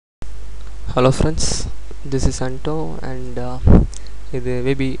Hello friends, this is Anto and this is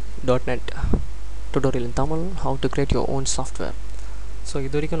web.net tutorial in Tamil how to create your own software. So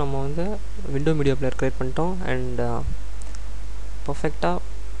இது வரைக்கும் நம்ம வந்து window media player create பண்ணிட்டோம் and perfectா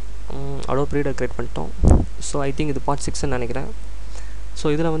Adobe Reader create பண்ணிட்டோம். So I think இது part 6 ன்னு நினைக்கிறேன்.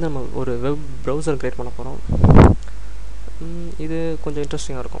 So இதில் வந்து நம்ம ஒரு web browser create பண்ண போகிறோம். இது கொஞ்சம்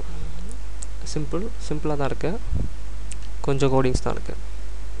இன்ட்ரெஸ்டிங்காக இருக்கும். சிம்பிளாக தான் இருக்குது, கொஞ்சம் கோடிங்ஸ் தான் இருக்குது.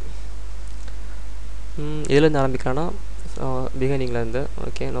 இதிலேருந்து ஆரம்பிக்கலாம்னா பிகினிங்லேருந்து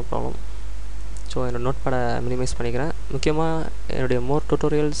ஓகே, நோ ப்ராப்ளம். ஸோ என்னோடய நோட் பேடை மினிமைஸ் பண்ணிக்கிறேன். முக்கியமாக என்னோடய என்னோடய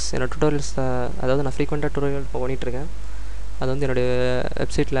டுட்டோரியல்ஸ் அதாவது நான் ஃப்ரீக்வெண்ட்டாக டுட்டோரியல் இப்போ பண்ணிகிட்ருக்கேன். அது வந்து என்னுடைய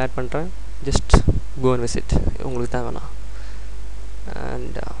வெப்சைட்டில் ஆட் பண்ணுறேன். ஜஸ்ட் கோ அண்ட் விசிட் உங்களுக்கு தேவைண்ணா.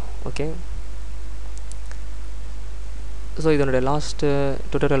 அண்ட் ஓகே, ஸோ இதனுடைய லாஸ்ட்டு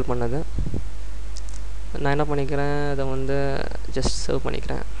டுட்டோரியல் பண்ணது நான் என்ன பண்ணிக்கிறேன், அதை வந்து ஜஸ்ட் சேவ்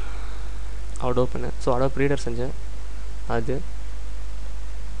பண்ணிக்கிறேன். Adobe ஸோ Adobe Reader செஞ்சேன். அது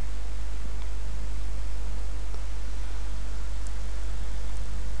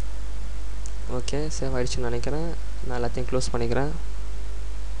ஓகே, சேவ் ஆகிடுச்சுன்னு நினைக்கிறேன். நான் எல்லாத்தையும் க்ளோஸ் பண்ணிக்கிறேன்.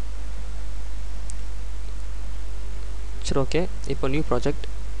 சரி, ஓகே. இப்போ நியூ ப்ராஜெக்ட்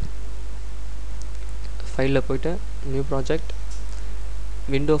ஃபைலில் போய்ட்டு new project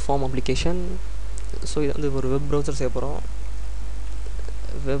window form application. So இது வந்து ஒரு வெப் ப்ரௌசர் செய்ய போகிறோம்.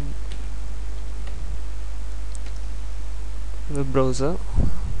 WebBrowser.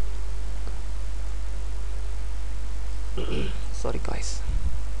 Sorry guys.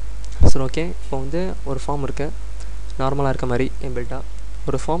 சரி, ஓகே. இப்போ வந்து ஒரு ஃபார்ம் இருக்குது, நார்மலாக இருக்க மாதிரி இன்பில்ட்டாக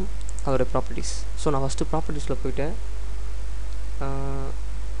ஒரு ஃபார்ம், அதோட ப்ராப்பர்ட்டிஸ். ஸோ நான் ஃபஸ்ட்டு ப்ராப்பர்ட்டிஸில் போய்ட்டு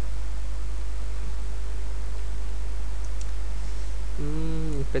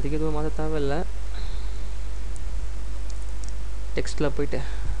இப்போதைக்கு எதுவும் மாற்ற தேவையில்லை. டெக்ஸ்ட்டில் போய்ட்டு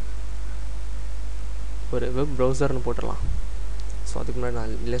ஒரு வெப் ப்ரௌசர்னு போட்டுடலாம். ஸோ அதுக்கு முன்னாடி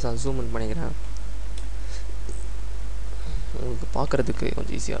நான் லேசாக ஜூம் இன் பண்ணிக்கிறேன், உங்களுக்கு பார்க்குறதுக்கு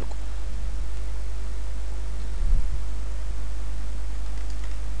கொஞ்சம் ஈஸியாக இருக்கும்.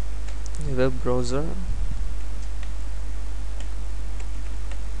 வெப் ப்ரௌசர்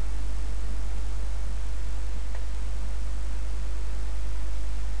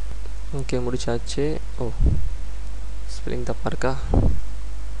ஓகே, முடிச்சாச்சு. ஓ, ஸ்பெல்லிங் தப்பாக இருக்கா?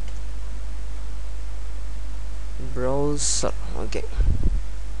 Browser okay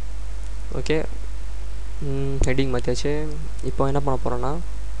okay. ஹெட்டிங் மாற்றியாச்சு. இப்போ என்ன பண்ண போகிறோன்னா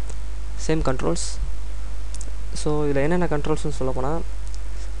சேம் கண்ட்ரோல்ஸ். ஸோ இதில் என்னென்ன கண்ட்ரோல்ஸ்னு சொல்ல போனால்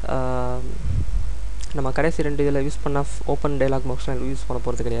நம்ம கடைசி 2 இதில் யூஸ் பண்ண ஓப்பன் டயலாக் பாக்ஸ்லாம் யூஸ் பண்ண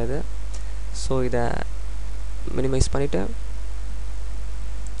போகிறது கிடையாது. ஸோ இதை மினிமைஸ் பண்ணிவிட்டு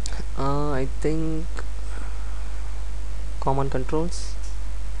ஐ திங்க் காமன்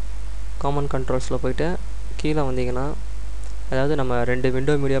கண்ட்ரோல்ஸில் போய்ட்டு கீழே வந்தீங்கன்னா, அதாவது நம்ம 2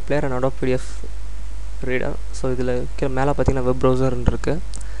 window media player and Adobe PDF reader. So இதில் கீழே மேலே பார்த்தீங்கன்னா வெப் ப்ரௌசர்னு இருக்குது.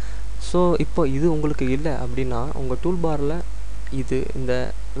 ஸோ இப்போ இது உங்களுக்கு இல்லை அப்படின்னா, உங்கள் டூல் பாரில் இந்த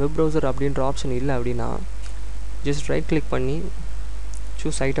வெப் ப்ரௌசர் அப்படின்ற ஆப்ஷன் இல்லை அப்படின்னா, ஜஸ்ட் ரைட் கிளிக் பண்ணி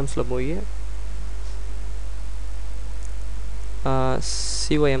சூஸ் ஐட்டம்ஸில் போய்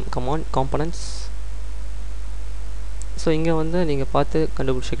COM காம்பனன்ட்ஸ். ஸோ இங்கே வந்து நீங்கள் பார்த்து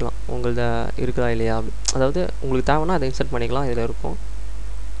கண்டுபிடிச்சிக்கலாம் உங்களது இருக்குதா இல்லையா. அதாவது உங்களுக்கு தேவைன்னா அதை இன்சர்ட் பண்ணிக்கலாம், இதில் இருக்கும்.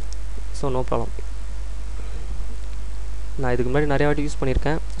 So no problem. நான் இதுக்கு முன்னாடி நிறையா வாட்டி யூஸ்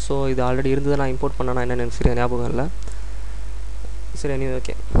பண்ணியிருக்கேன். ஸோ இது ஆல்ரெடி இருந்ததை நான் இம்போர்ட் பண்ணேன்னா என்னென்னு எனக்கு சரியாக ஞாபகம் இல்லை. சரி, நீ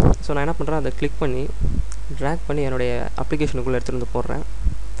ஓகே. ஸோ நான் என்ன பண்ணுறேன், அதை கிளிக் பண்ணி ட்ராக் பண்ணி என்னுடைய அப்ளிகேஷனுக்குள்ளே எடுத்துகிட்டு வந்து போடுறேன்.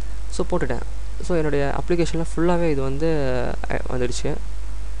 ஸோ போட்டுட்டேன். ஸோ என்னுடைய அப்ளிகேஷனில் ஃபுல்லாகவே இது வந்து வந்துடுச்சு.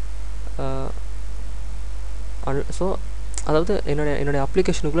 ஸோ அதாவது என்னுடைய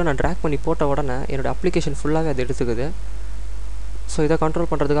அப்ளிகேஷனுக்குள்ளே நான் ட்ராக் பண்ணி போட்ட உடனே என்னோடய அப்ளிகேஷன் ஃபுல்லாகவே அது எடுத்துக்குது. ஸோ இதை கண்ட்ரோல்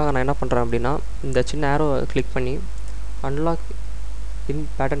பண்ணுறதுக்காக நான் என்ன பண்ணுறேன் அப்படின்னா, இந்த சின்ன ஆரோ கிளிக் பண்ணி அன்லாக் இன்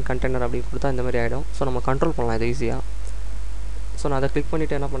பேட்டர்ன் கண்டெய்னர் அப்படி கொடுத்தா இந்த மாதிரி ஆகிடும். ஸோ நம்ம கண்ட்ரோல் பண்ணலாம் இது ஈஸியாக. ஸோ நான் அதை கிளிக்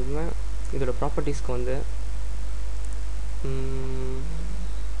பண்ணிவிட்டு என்ன பண்ணுறேன், இதோட ப்ராப்பர்ட்டிஸ்க்கு வந்து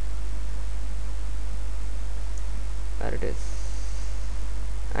வேர் இட் இஸ்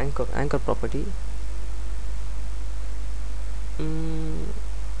ஆங்கர் ப்ராப்பர்ட்டி.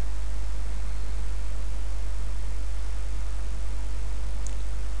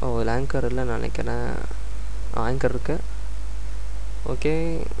 இதில் ஆங்கர் இல்லைன்னு நினைக்கிறேன். ஆங்கர் இருக்குது. ஓகே,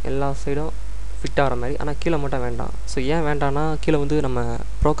 எல்லா சைடும் ஃபிட் ஆகிற மாதிரி, ஆனால் கீழே மட்டும் வேண்டாம். ஸோ ஏன் வேண்டாம்னா, கீழே வந்து நம்ம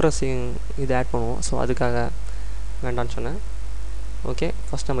ப்ரோக்ரஸிங் இது ஆட் பண்ணுவோம். ஸோ அதுக்காக வேண்டான்னு சொன்னேன். ஓகே,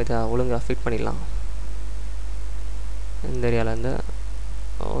 ஃபஸ்ட் நம்ம இதை ஒழுங்காக ஃபிட் பண்ணிடலாம் இந்த ஏரியாவிலேருந்து.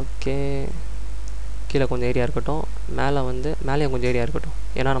 ஓகே, கீழே கொஞ்சம் ஏரியா இருக்கட்டும், மேலேயும் கொஞ்சம் ஏரியா இருக்கட்டும்.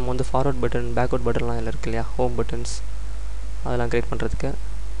 ஏன்னா நம்ம வந்து ஃபார்வர்ட் பட்டன் பேக்வர்ட் பட்டன்லாம் இதில் இருக்கு இல்லையா, ஹோம் பட்டன்ஸ் அதெல்லாம் க்ரியேட் பண்ணுறதுக்கு.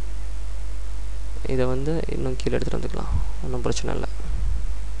 இதை வந்து இன்னும் கீழே எடுத்துகிட்டு வந்துக்கலாம், ஒன்றும் பிரச்சனை இல்லை.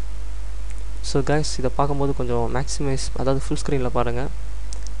 ஸோ கைஸ், இதை பார்க்கும்போது கொஞ்சம் மேக்ஸிமைஸ், அதாவது ஃபுல் ஸ்க்ரீனில் பாருங்கள்.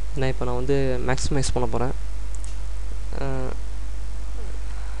 ஏன்னா இப்போ நான் வந்து மேக்ஸிமைஸ் பண்ண போகிறேன்.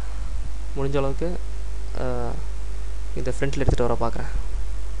 முடிஞ்ச அளவுக்கு இதை ஃப்ரண்ட்டில் எடுத்துகிட்டு வர பார்க்குறேன்.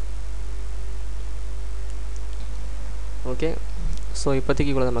 ஓகே, ஸோ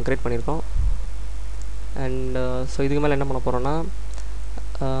இப்போதைக்கு இவ்வளோ நம்ம க்ரியேட் பண்ணியிருக்கோம். அண்ட் ஸோ இதுக்கு மேலே என்ன பண்ண போகிறோன்னா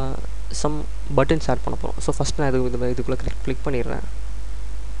சம் பட்டன்ஸ் ஆட் பண்ண போகிறோம். ஸோ ஃபஸ்ட் நான் இதுக்குள்ளே கிளிக் பண்ணிடுறேன்.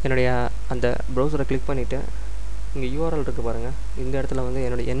 என்னுடைய அந்த ப்ரௌசரை கிளிக் பண்ணிவிட்டு இங்கே யூஆர்எல் இருக்குது பாருங்கள், இந்த இடத்துல வந்து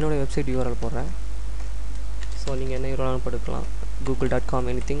என்னுடைய வெப்சைட் யூஆர்எல் போடுறேன். ஸோ நீங்கள் என்ன யூஆர்எல் போட்டுக்கலாம், google.com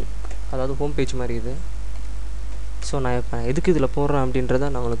anything, அதாவது ஹோம் பேஜ் மாதிரி இது. ஸோ நான் இப்போ எதுக்கு இதில் போடுறேன் அப்படின்றத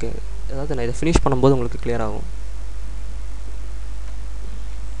நான் உங்களுக்கு, அதாவது நான் இதை ஃபினிஷ் பண்ணும்போது உங்களுக்கு கிளியர் ஆகும்.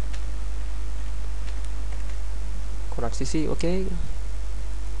 .cc okay.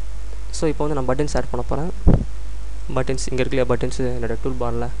 ஸோ இப்போ வந்து நான் பட்டன்ஸ் ஆட் பண்ண போகிறேன். பட்டன்ஸ் இங்கே இருக்குல்லையா, பட்டன்ஸு என்னோடய டூல்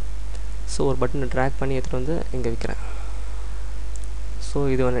பாரில். ஸோ ஒரு பட்டனை ட்ராக் பண்ணி எடுத்துகிட்டு வந்து இங்கே வைக்கிறேன். ஸோ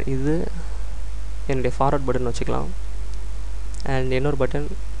இது என்னுடைய ஃபார்வர்ட் பட்டன் வச்சுக்கலாம். அண்ட் இன்னொரு பட்டன்,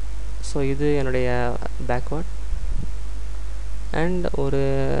 ஸோ இது என்னுடைய பேக்வர்ட். அண்ட் ஒரு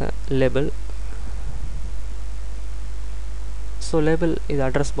லேபிள். ஸோ லேபிள் இது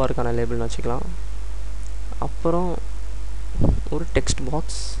அட்ரஸ் பாருக்கான லேபிள்னு வச்சுக்கலாம். அப்புறம் ஒரு டெக்ஸ்ட்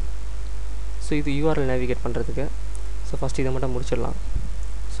பாக்ஸ். ஸோ இது யூஆர்எல் நேவிகேட் பண்ணுறதுக்கு. ஸோ ஃபஸ்ட் இதை மட்டும் முடிச்சிடலாம்.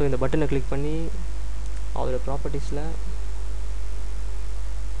 ஸோ இந்த பட்டனை கிளிக் பண்ணி அதோட ப்ராப்பர்ட்டிஸில்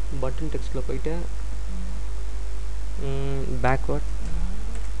பட்டன் டெக்ஸ்ட்டில் போயிட்டு பேக்வர்ட்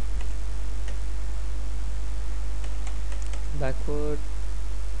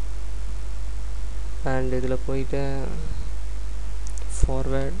அண்ட் இதில் போயிட்டு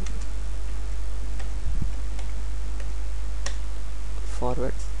ஃபார்வேர்ட்.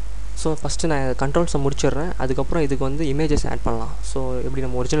 ஸோ ஃபஸ்ட்டு நான் கண்ட்ரோல்ஸை முடிச்சிடுறேன். அதுக்கப்புறம் இதுக்கு வந்து இமேஜஸ் ஆட் பண்ணலாம். ஸோ எப்படி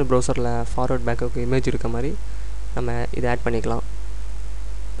நம்ம ஒரிஜினல் ப்ரௌசரில் ஃபார்வர்ட் பேக்குக்கு இமேஜ் இருக்க மாதிரி நம்ம இதை ஆட் பண்ணிக்கலாம்.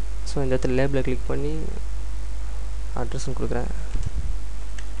 ஸோ இந்த இடத்துல லேபிளை கிளிக் பண்ணி அட்ரஸும் கொடுக்குறேன்.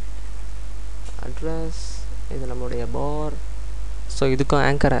 அட்ரஸ் இது நம்மளுடைய பார். ஸோ இதுக்கும்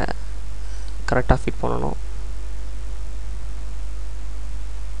ஆங்கரை கரெக்டாக ஃபிட் பண்ணணும்.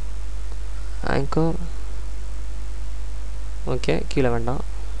 ஆங்கர் ஓகே, கீழே வேண்டாம்.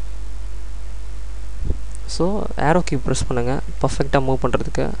 ஸோ ஏரோ கீ ப்ரெஸ் பண்ணுங்கள் பர்ஃபெக்டாக மூவ்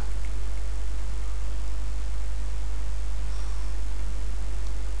பண்ணுறதுக்கு.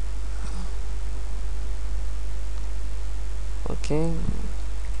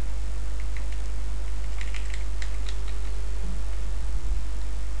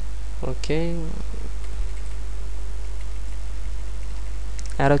 ஓகே,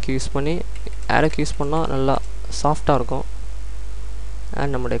 ஏரோ கீ யூஸ் பண்ணால் நல்லா சாஃப்டாக இருக்கும்.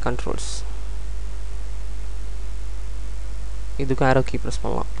 அண்ட் நம்முடைய கண்ட்ரோல்ஸ் இதுக்கும் ஏரோ கீ ப்ரெஸ்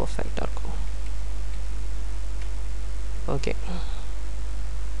பண்ணலாம், பர்ஃபெக்டாக இருக்கும். ஓகே,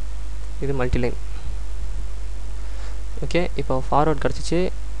 இது மல்டிலைன். ஓகே, இப்போ ஃபார்வர்ட் கிடச்சிச்சு,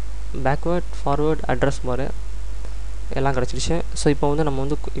 பேக்வேர்ட், ஃபார்வர்ட், அட்ரஸ் பாரு எல்லாம் கிடச்சிடுச்சு. ஸோ இப்போ வந்து நம்ம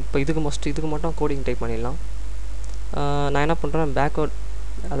வந்து இப்போ இதுக்கு மட்டும் கோடிங் டைப் பண்ணிடலாம். நான் என்ன பண்ணுறேன், பேக்வேர்ட்,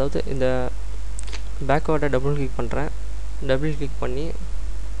 அதாவது இந்த பேக்வேர்டை டபுள் கிளிக் பண்ணி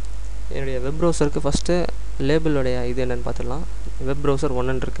என்னுடைய வெப் ப்ரௌசருக்கு ஃபஸ்ட்டு லேபிளோடைய இது என்னென்னு பார்த்துடலாம். வெப் ப்ரௌசர்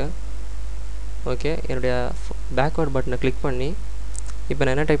 1 இருக்கு. ஓகே, என்னுடைய பேக்வேர்ட் பட்டனை கிளிக் பண்ணி இப்போ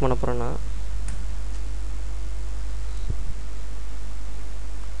நான் என்ன டைப் பண்ண போகிறேன்னா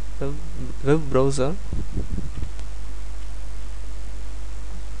வெப் ப்ரௌசர்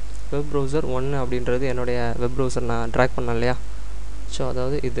 1 அப்படின்றது என்னுடைய வெப் ப்ரௌசர் நான் ட்ராக் பண்ணேன் இல்லையா. ஸோ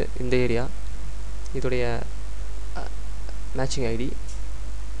அதாவது இந்த ஏரியா, இதோடைய matching ID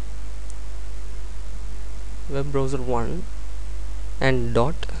WebBrowser 1 and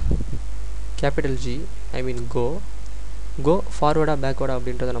dot capital G, I mean go ஃபார்வேர்டாக பேக்வேர்டாக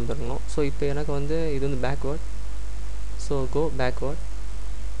அப்படின்றத நம்ம இருக்கணும். ஸோ இப்போ எனக்கு வந்து இது வந்து பேக்வேர்ட். ஸோ கோ பேக்வேர்ட்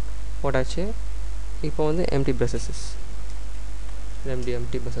போட்டாச்சு. இப்போ வந்து எம்டி ப்ரஸஸஸ்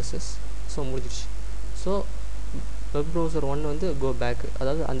ஸோ முடிஞ்சிடுச்சு. ஸோ WebBrowser 1 வந்து கோ பேக்,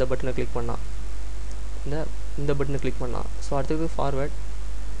 அதாவது அந்த பட்டனை கிளிக் பண்ணால் இந்த பட்டனை கிளிக் பண்ணால். ஸோ அடுத்தது ஃபார்வேர்ட்.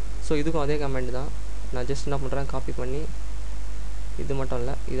 ஸோ இதுக்கும் அதே கமெண்ட் தான். நான் ஜஸ்ட் என்ன பண்ணுறேன், காப்பி பண்ணி இது மட்டும்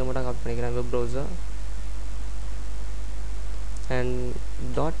இல்லை, இதை மட்டும் காப்பி பண்ணிக்கிறேன். Web browser and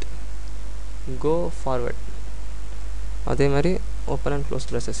dot co forward, அதே மாதிரி ஓப்பன் அண்ட் க்ளோஸ்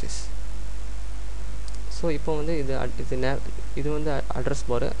ப்ரஸஸஸ். ஸோ இப்போ வந்து இது வந்து அட்ரஸ்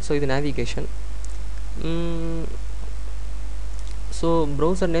பாரு. ஸோ இது நேவிகேஷன். ஸோ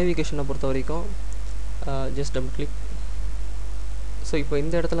ப்ரௌசர் நேவிகேஷனை பொறுத்த வரைக்கும் ஜஸ்ட் டபுள் கிளிக். ஸோ இப்போ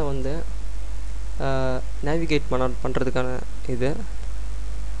இந்த இடத்துல வந்து நேவிகேட் பண்ணுறதுக்கான இது.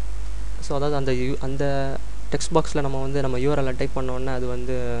 ஸோ அதாவது அந்த டெக்ஸ்ட் பாக்ஸில் நம்ம வந்து நம்ம யூஆர்எல்லை டைப் பண்ணோன்னே அது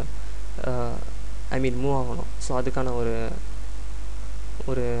வந்து மூவ் ஆகணும். ஸோ அதுக்கான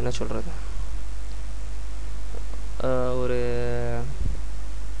ஒரு என்ன சொல்கிறது,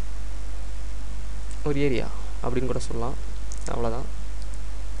 ஒரு ஏரியா அப்படின்னு கூட சொல்லலாம். அவ்வளோதான்.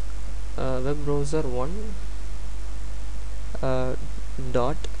 WebBrowser 1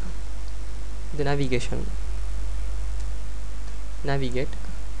 dot the navigate.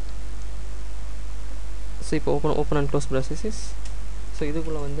 So இப்போ open and close processes. So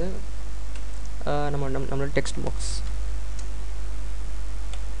இதுக்குள்ளே வந்து நம்மளோட டெக்ஸ்ட் பாக்ஸ்,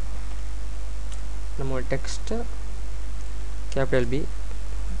 நம்ம text capital B,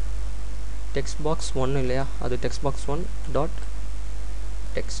 text box 1 இல்லையா, அது text box 1 dot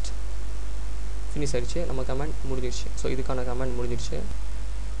text. Finish ஆகிடுச்சு, நம்ம கமெண்ட் முடிஞ்சிடுச்சு. ஸோ இதுக்கான கமெண்ட் முடிஞ்சிடுச்சு.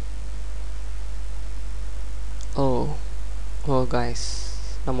 ஓ காய்ஸ்,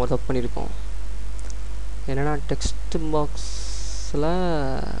 நம்ம ஒரு தப்பு பண்ணியிருக்கோம். என்னென்னா டெக்ஸ்ட் பாக்ஸில்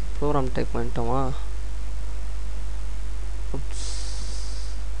program type பண்ணிட்டோமா.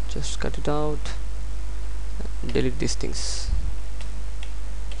 just cut it out, delete these things,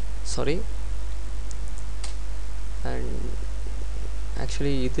 sorry. And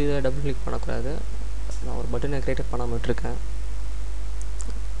actually இது டபுள் கிளிக் பண்ணக்கூடாது. நான் ஒரு பட்டனை க்ரியேட் பண்ணாமல் விட்டுருக்கேன்.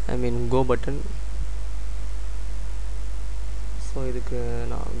 கோ பட்டன். ஸோ இதுக்கு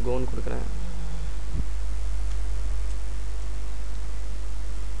நான் கோன்னு கொடுக்குறேன்.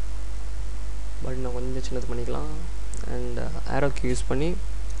 பட்டனை கொஞ்சம் சின்னது பண்ணிக்கலாம். அண்ட் ஆரோக்கு யூஸ் பண்ணி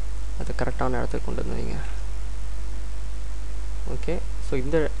அதை கரெக்டான இடத்துக்கு கொண்டு வந்துடுங்க. ஓகே. ஸோ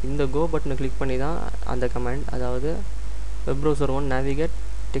இந்த கோ பட்டனை கிளிக் பண்ணி தான் அந்த கமெண்ட், அதாவது WebBrowser 1 navigate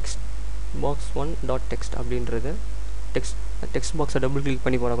text box 1 dot text அப்படின்றது டெக்ஸ்ட் பாக்ஸை டபுள் கிளிக்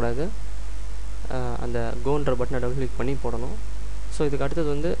பண்ணி போடக்கூடாது, அந்த கோன்ற பட்டனை டபுள் கிளிக் பண்ணி போடணும். ஸோ இதுக்கு அடுத்தது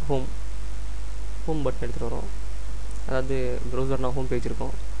வந்து ஹோம் பட்டன் எடுத்துகிட்டு வரோம். அதாவது ப்ரௌசர்னால் ஹோம் பேஜ்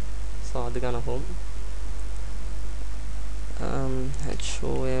இருக்கும். ஸோ அதுக்கான ஹோம்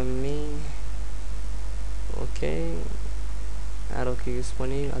HOME. ஓகே. ஆரோக்கு யூஸ்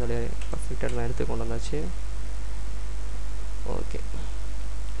பண்ணி அதோடைய ஃபில்டர்லாம் எடுத்து கொண்டு வந்தாச்சு. ஓகே.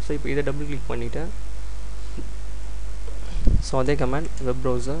 ஸோ இப்போ இதை டபுள் கிளிக் பண்ணிவிட்டேன். ஸோ அதே கமெண்ட்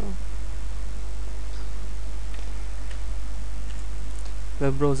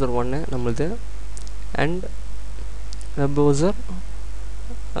WebBrowser 1 நம்மளுது, and WebBrowser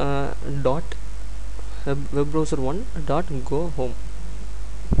dot WebBrowser 1 dot go home.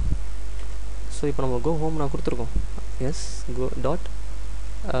 So இப்போ நம்ம go home நான் கொடுத்துருக்கோம். S, go dot.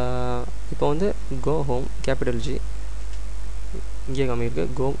 இப்போ வந்து go home கேபிட்டல் G இங்கே காமியிருக்கு,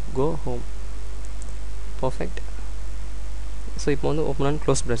 go home. பர்ஃபெக்ட். ஸோ இப்போ வந்து open and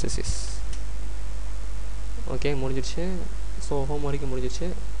close processes. Okay, முடிஞ்சிடுச்சு. ஸோ ஹோம் வரைக்கும் முடிஞ்சிடுச்சு.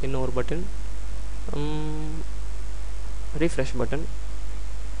 இன்னும் ஒரு button, refresh button.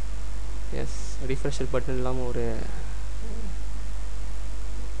 S, refresh button இல்லாமல் ஒரு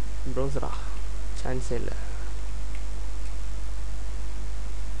ப்ரௌசரா, சான்ஸே இல்லை.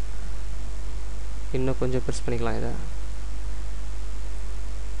 இன்னும் கொஞ்சம் ப்ரெஸ் பண்ணிக்கலாம் இதை.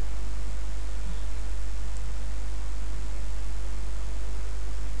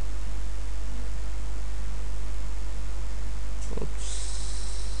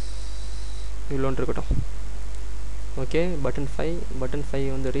 இவ்வளோன்னு இருக்கட்டும். ஓகே, பட்டன் 5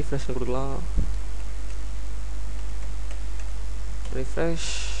 வந்து ரீஃப்ரெஷ் கொடுக்கலாம். ரீஃப்ரெஷ்.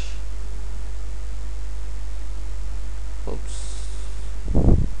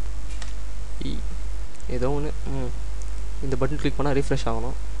 ஏதோ ஒன்று. இந்த பட்டன் கிளிக் பண்ணால் ரீஃப்ரெஷ்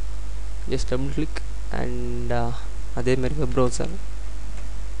ஆகணும். ஜஸ்ட் டபுள் கிளிக் அண்ட் அதேமாரி WebBrowser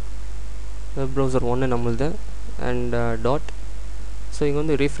 1 நம்மளுது, அண்ட் டாட். ஸோ இங்கே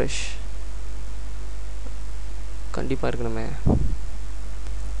வந்து ரீஃப்ரெஷ் கண்டிப்பாக இருக்கணுமே.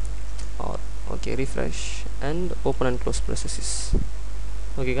 Okay, refresh and open and close processes.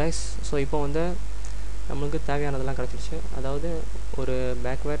 Okay guys, so இப்போ வந்து நம்மளுக்கு தேவையானதெல்லாம் கிடச்சிருச்சு. அதாவது ஒரு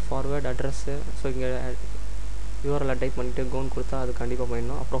பேக்வேர்ட் ஃபார்வேர்ட் அட்ரஸ்ஸு. ஸோ இங்கே யூஆர்எல்லை டைப் பண்ணிவிட்டு கோன் கொடுத்தா அது கண்டிப்பாக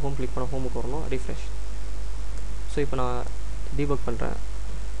போயிடணும். அப்புறம் ஹோம் கிளிக் பண்ண ஹோமுக்கு வரணும், ரீஃப்ரெஷ். ஸோ இப்போ நான் டீபக் பண்ணுறேன்.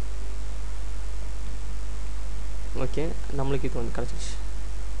 ஓகே, நம்மளுக்கு இது வந்து கிடச்சிருச்சு.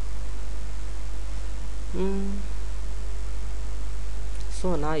 ஸோ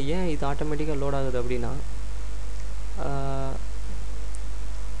நான் ஏன் இது ஆட்டோமேட்டிக்காக லோட் ஆகுது அப்படின்னா,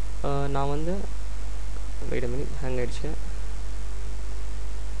 நான் வந்து வெயிட் அ மினிட், ஹேங் ஆகிடுச்சு.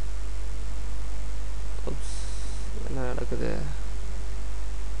 நடக்குது?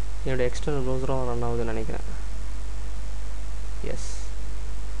 என்னோடய எக்ஸ்டர்னல் ப்ரௌசரும் ரன் ஆகுதுன்னு நினைக்கிறேன். எஸ்.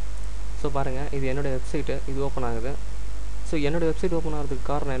 ஸோ பாருங்கள், இது என்னோடய வெப்சைட்டு, இது ஓப்பன் ஆகுது. ஸோ என்னோடய வெப்சைட் ஓப்பன் ஆகிறதுக்கு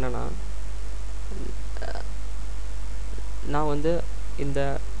காரணம் என்னென்னா, நான் வந்து இந்த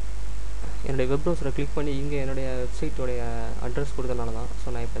என்னுடைய வெப் ப்ரௌசரை கிளிக் பண்ணி இங்கே என்னுடைய வெப்சைட்டோடைய அட்ரஸ் கொடுத்தனால தான். ஸோ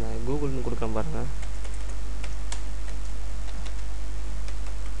நான் இப்போ நான் கூகுள்னு கொடுக்குறேன் பாருங்கள்.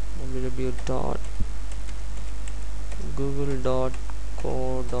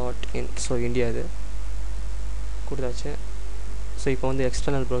 www.google.co.in. ஸோ இந்தியா இது கொடுத்தாச்சு. ஸோ இப்போ வந்து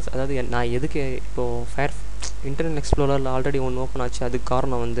எக்ஸ்டர்னல் ப்ரௌசர், அதாவது நான் எதுக்கு இப்போது இன்டர்நெட் எக்ஸ்ப்ளோரரில் ஆல்ரெடி ஒன்று ஓப்பன் ஆச்சு. அதுக்கு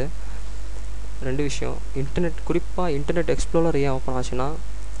காரணம் வந்து 2 விஷயம். குறிப்பாக இன்டர்நெட் எக்ஸ்ப்ளோரர் ஏன் ஓப்பன் ஆச்சுன்னா,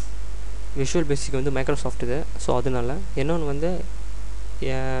 விஷுவல் பேசிக் வந்து மைக்ரோசாஃப்ட் இது. ஸோ அதனால இன்னொன்று வந்து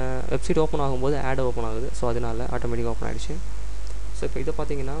என் வெப்சைட் ஓப்பன் ஆகும்போது ஆட் ஓப்பன் ஆகுது. ஸோ அதனால ஆட்டோமேட்டிக்காக ஓப்பன் ஆகிடுச்சு. ஸோ இப்போ இதை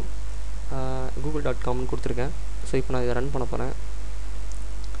பார்த்தீங்கன்னா google.comனு கொடுத்துருக்கேன். ஸோ இப்போ நான் இதை ரன் பண்ண போகிறேன்.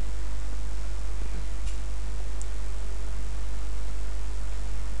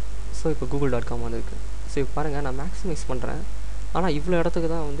 ஸோ இப்போ google.com வந்துருக்கு. ஸோ இப்போ பாருங்கள், நான் மேக்ஸிமைஸ் பண்ணுறேன். ஆனால் இவ்வளோ இடத்துக்கு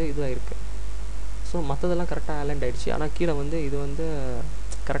தான் வந்து இதுவாக இருக்குது. ஸோ மற்றதெல்லாம் கரெக்டாக அலைண்ட் ஆகிடுச்சு. ஆனால் கீழே வந்து இது வந்து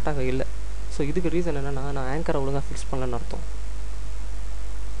கரெக்டாக இல்லை. ஸோ இதுக்கு ரீசன் என்னென்னா, நான் ஆங்கரை ஒழுங்காக ஃபிக்ஸ் பண்ணலன்னு அர்த்தம்.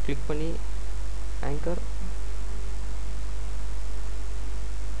 கிளிக் பண்ணி ஆங்கர்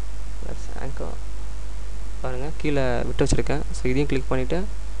பாருங்கள், கீழே விட்டு வச்சுருக்கேன். ஸோ இதையும் கிளிக் பண்ணிவிட்டு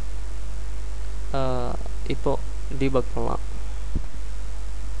இப்போது டீபக் பண்ணலாம்.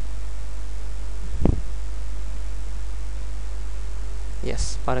 எஸ்,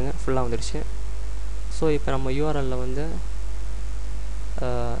 பாருங்கள் ஃபுல்லாக வந்துடுச்சு. ஸோ இப்போ நம்ம யூஆர்எல்லில் வந்து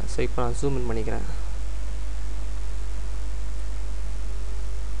ஸோ இப்போ நான் ஜூம் இன் பண்ணிக்கிறேன்.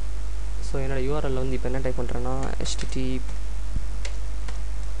 ஸோ என்னோடய யூஆர்எல்லில் வந்து இப்போ என்ன டைப் பண்ணுறேன்னா, http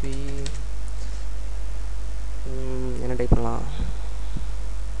என்ன டைப் பண்ணலாம்,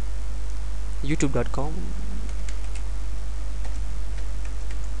 youtube.com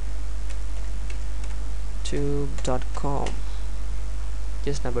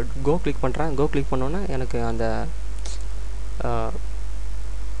ஜஸ்ட் நான் இப்போ கோ கிளிக் பண்ணுறேன். கோ கிளிக் பண்ணோன்னே எனக்கு அந்த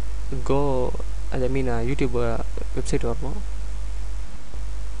ஐ மீன் யூடியூப் வெப்சைட் வரணும்.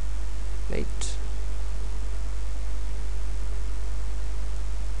 ரைட்,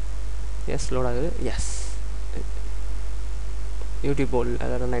 எஸ் லோட் ஆகுது. எஸ், யூடியூப்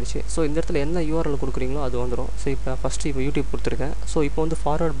ரன் ஆகிடுச்சு. ஸோ இந்த இடத்துல என்ன யூஆர்எல் கொடுக்குறீங்களோ அது வந்துடும். ஸோ இப்போ ஃபஸ்ட்டு இப்போ யூடியூப் கொடுத்துருக்கேன். ஸோ இப்போ வந்து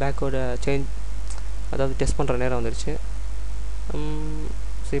ஃபார்வர்ட் பேக்வேர்டு சேஞ்ச், அதாவது டெஸ்ட் பண்ணுற நேரம் வந்துடுச்சு.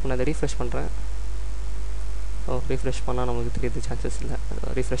 ஸோ இப்போ நான் அதை ரீஃப்ரெஷ் பண்ணுறேன். ரீஃப்ரெஷ் பண்ணால் நமக்கு தெரியுது, சான்சஸ் இல்லை.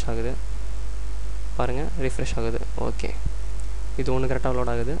 ரீஃப்ரெஷ் ஆகுது பாருங்கள், ரீஃப்ரெஷ் ஆகுது. ஓகே, இது ஒன்று கரெக்டாக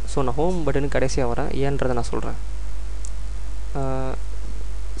லோட் ஆகுது. ஸோ நான் ஹோம் பட்டனுக்கு கடைசியாக வரேன், ஏன்றதை நான் சொல்கிறேன்.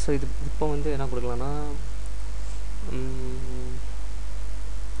 ஸோ இது இப்போ வந்து என்ன கொடுக்கலான்னா,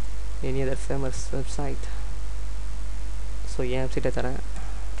 any other famous website. So என் வெப்சைட்டை தரேன்,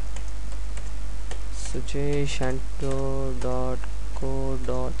 sujesh anto.co.cc.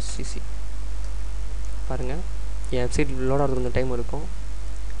 பாருங்கள், என் வெப்சைட் லோட் ஆகிறதுக்கு கொஞ்சம் டைம் இருக்கும்.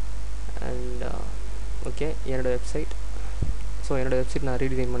 அண்ட் ஓகே, என்னோடய வெப்சைட். ஸோ என்னோடய வெப்சைட் நான்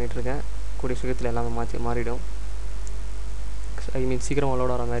ரீடிசைன் பண்ணிகிட்ருக்கேன். கூடிய சீக்கிரத்தில் எல்லாமே மாறிடும். ஐ மீன் சீக்கிரமாக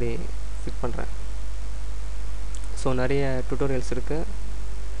லோட் ஆகிற மாதிரி ஃபிட் பண்ணுறேன். ஸோ நிறைய டுட்டோரியல்ஸ் இருக்குது,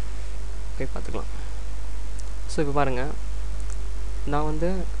 போய் பார்த்துக்கலாம். ஸோ இப்போ பாருங்கள், நான் வந்து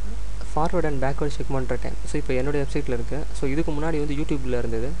ஃபார்வர்ட் அண்ட் பேக்வேர்டு செக் பண்ணுற டைம். ஸோ இப்போ என்னோடய வெப்சைட்டில் இருக்குது. ஸோ இதுக்கு முன்னாடி வந்து யூடியூப்பில்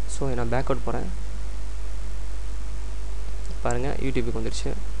இருந்தது. ஸோ நான் பேக்வேர்ட் போகிறேன், பாருங்கள் யூடியூபுக்கு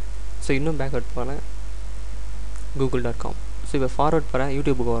வந்துடுச்சு. ஸோ இன்னும் பேக்வேர்ட் போகிறேன், google.com. ஸோ இப்போ ஃபார்வர்ட் போகிறேன்,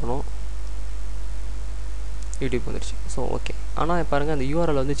 யூடியூபுக்கு வரணும், யூடியூப் வந்துடுச்சு. ஸோ ஓகே, ஆனால் பாருங்கள் அந்த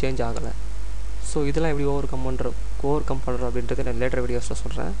யூஆர்எல் வந்து சேஞ்ச் ஆகலை. ஸோ இதெல்லாம் எப்படி ஓவர் கம் பண்ணுறோம் அப்படின்றது நான் லேட்டர் வீடியோஸில்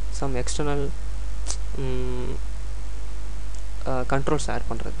சொல்கிறேன். சம் எக்ஸ்டர்னல் கண்ட்ரோல்ஸ் ஆட்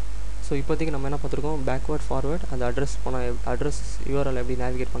பண்ணுறது. ஸோ இப்போதைக்கு நம்ம என்ன பார்த்துருக்கோம், பேக்வேர்ட் ஃபார்வர்ட், அந்த அட்ரஸ் யூஆர்எல் எப்படி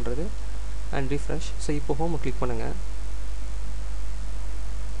நேவிகேட் பண்ணுறது அண்ட் ரீஃப்ரெஷ். ஸோ இப்போ ஹோமை கிளிக் பண்ணுங்கள்.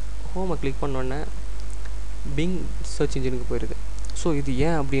 ஹோமை கிளிக் பண்ணோன்னே பிங் சர்ச் இன்ஜினுக்கு போயிடுது. ஸோ இது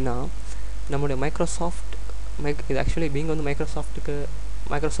ஏன் அப்படின்னா, நம்மளுடைய இது ஆக்சுவலி பிங் வந்து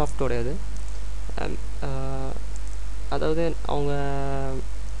மைக்ரோசாஃப்டோடையது. அதாவது அவங்க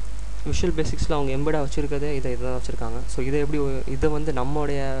விஷுவல் பேசிக்ஸில் அவங்க எம்படாக வச்சுருக்கதே இதை தான் வச்சுருக்காங்க. ஸோ இதை வந்து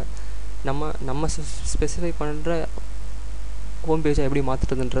நம்ம ஸ்பெசிஃபை பண்ணுற ஹோம் பேஜை எப்படி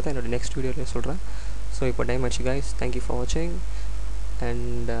மாற்றுறதுன்றதை என்னோடய நெக்ஸ்ட் வீடியோவில் சொல்கிறேன். ஸோ இப்போ டைம் ஆச்சு கைஸ், தேங்க்யூ ஃபார் வாட்சிங்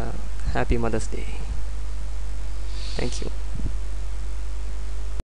and happy mother's day. Thank you.